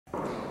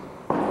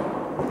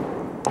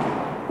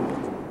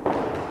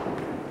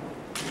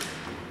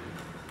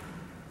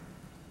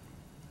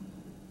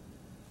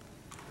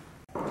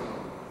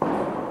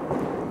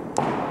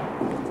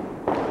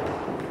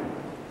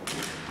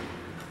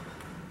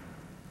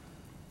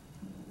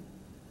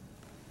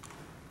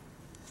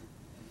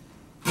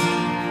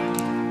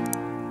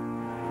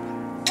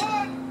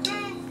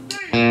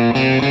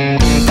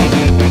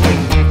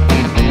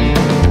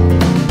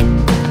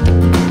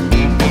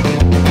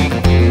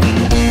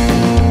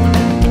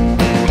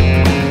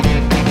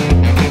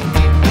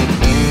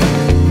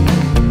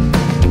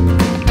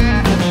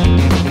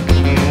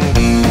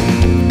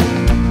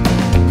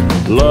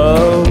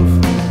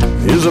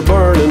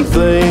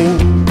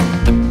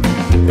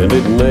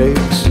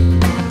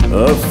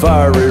a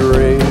fiery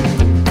ring,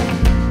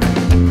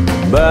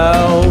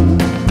 bound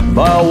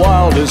by a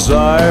wild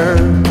desire.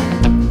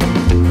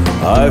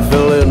 I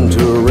fell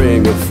into a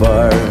ring of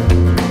fire.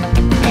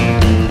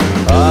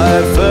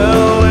 I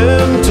fell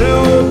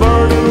into a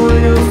burning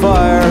ring of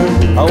fire.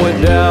 I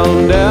went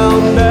down,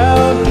 down,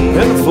 down,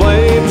 and the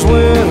flames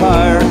went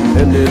higher.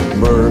 And it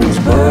burns,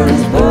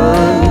 burns,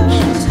 burns,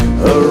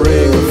 a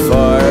ring of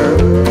fire,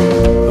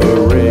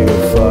 a ring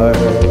of fire.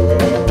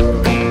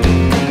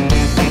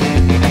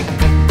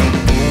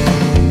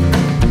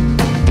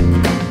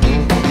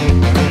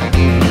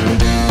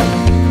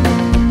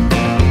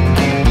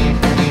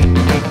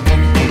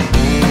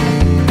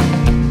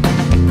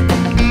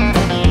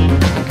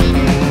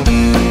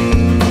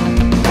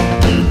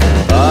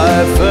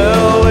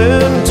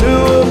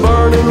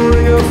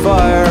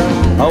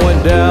 I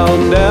went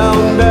down,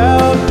 down,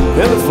 down,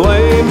 and the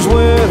flames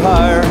went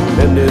higher.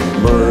 And it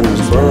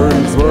burns,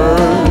 burns,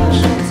 burns,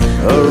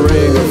 a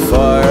ring of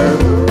fire,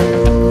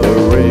 a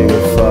ring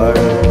of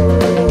fire.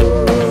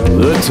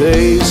 The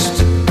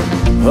taste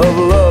of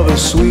love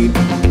is sweet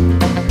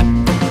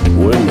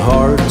when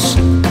hearts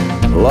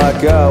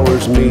like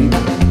ours meet.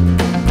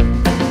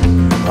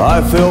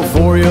 I fell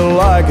for you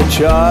like a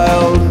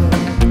child,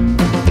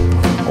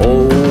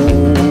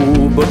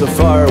 oh, but the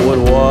fire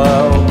went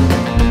wild.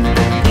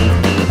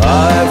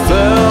 I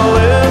fell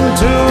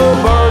into a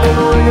burning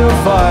ring of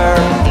fire.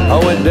 I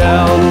went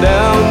down,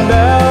 down,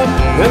 down,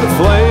 and the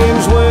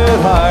flames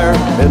went higher.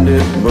 And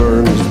it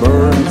burns,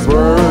 burns,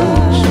 burns,